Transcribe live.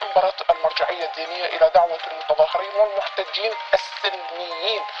منبرت المرجعية الدينية إلى دعوة المتظاهرين والمحتجين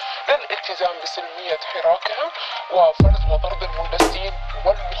السلميين للالتزام بسلمية حراكهم وفرز وطرد المندسين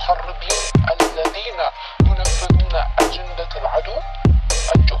والمخربين الذين ينفذون أجندة العدو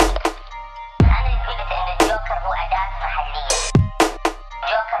الجوكر. أنا نسيت أن الجوكر هو أداة محلية.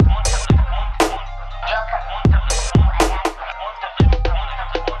 جوكر منتقد جوكر منتقد هو أداة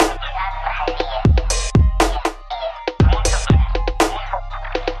محلية.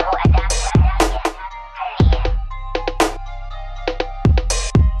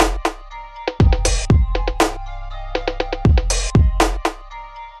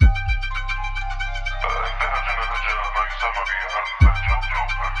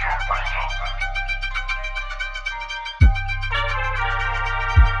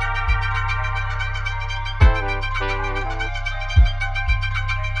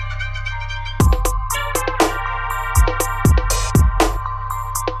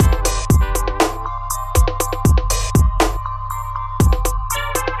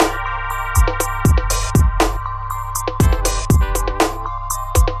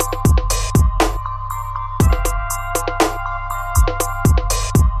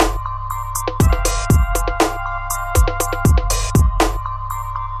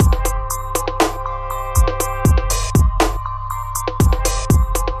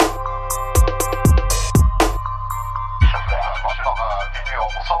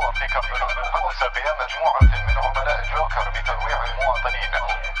 مصور في كافلة حدث قيام مجموعة من عملاء جوكر بتنويع المواطنين